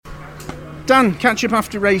Dan, catch up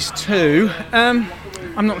after race 2.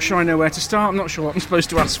 I'm not sure I know where to start. I'm not sure what I'm supposed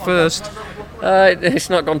to ask first. It's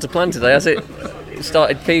not gone to plan today, has it? It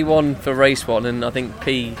started P1 for race 1 and I think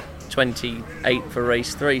P28 for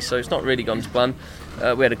race 3, so it's not really gone to plan.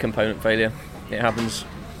 We had a component failure. It happens.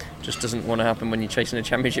 Just doesn't want to happen when you're chasing a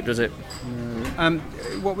championship, does it?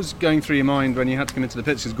 What was going through your mind when you had to come into the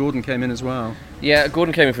pits? Because Gordon came in as well. Yeah,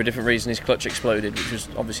 Gordon came in for a different reason. His clutch exploded, which was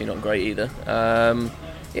obviously not great either.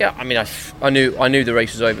 Yeah, I mean, I knew the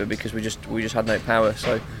race was over because we just had no power.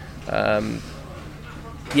 So,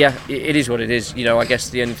 yeah, it is what it is. You know, I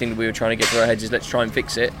guess the only thing that we were trying to get through our heads is let's try and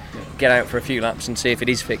fix it, get out for a few laps and see if it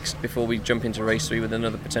is fixed before we jump into race 3 with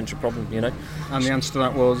another potential problem. You know. And the answer to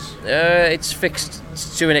that was? It's fixed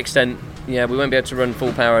to an extent. Yeah, we won't be able to run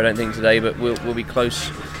full power, I don't think, today, but we'll be close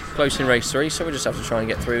in race 3. So we'll just have to try and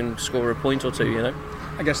get through and score a point or two. You know.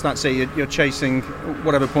 I guess that's it. You're chasing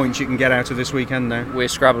whatever points you can get out of this weekend now. We're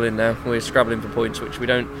scrabbling now. We're scrabbling for points, which we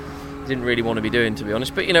didn't really want to be doing, to be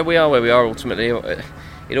honest. But you know, we are where we are ultimately.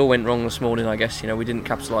 It all went wrong this morning, I guess. You know, we didn't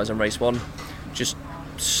capitalise on race 1. Just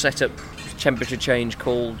set up temperature change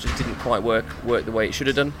call just didn't quite work the way it should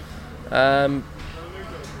have done.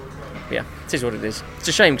 Yeah, it is what it is. It's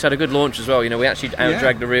a shame because I had a good launch as well. You know, we actually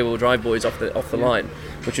out-dragged the rear-wheel drive boys off the line,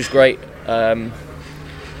 which was great.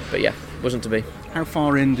 But yeah, wasn't to be. How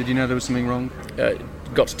far in did you know there was something wrong?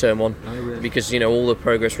 Got to turn 1. Oh, really? Because, you know, all the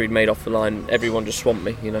progress we'd made off the line, everyone just swamped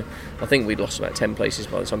me, you know. I think we'd lost about 10 places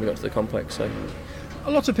by the time we got to the complex. So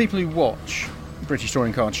a lot of people who watch British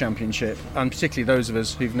Touring Car Championship, and particularly those of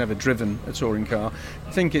us who've never driven a touring car,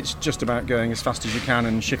 think it's just about going as fast as you can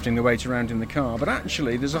and shifting the weight around in the car. But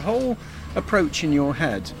actually there's a whole approach in your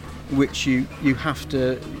head which you have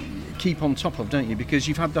to keep on top of, don't you? Because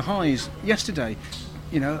you've had the highs yesterday,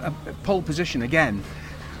 you know, a pole position again.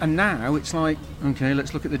 And now it's like, okay,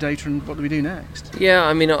 let's look at the data and what do we do next? Yeah,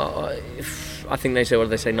 I mean, I think they say, what do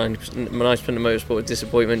they say, 90% of motorsport is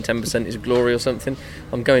disappointment, 10% is glory or something.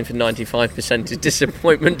 I'm going for 95% is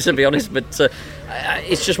disappointment, to be honest. But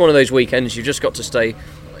it's just one of those weekends. You've just got to stay.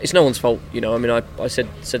 It's no one's fault, you know. I mean, I said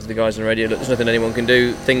to the guys on the radio, look, there's nothing anyone can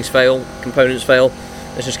do. Things fail, components fail.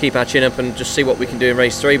 Let's just keep our chin up and just see what we can do in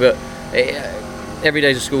race 3. But every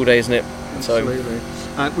day's a school day, isn't it? Absolutely.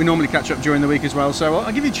 We normally catch up during the week as well, so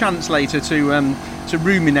I'll give you a chance later to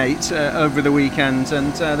ruminate over the weekend,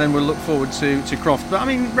 and then we'll look forward to Croft. But I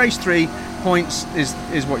mean, race 3 points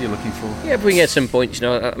is what you're looking for. Yeah, if we can get some points, you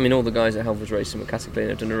know. I mean, all the guys at Helvers Racing with Cassidy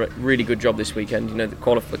have done a really good job this weekend. You know, the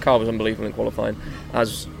car was unbelievable in qualifying,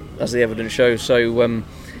 as the evidence shows. So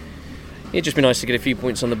it'd just be nice to get a few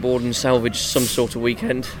points on the board and salvage some sort of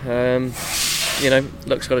weekend. You know,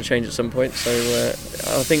 luck's got to change at some point. So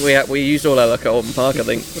I think we used all our luck at Alton Park. I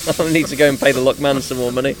think I need to go and pay the luck man some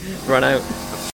more money. Run out.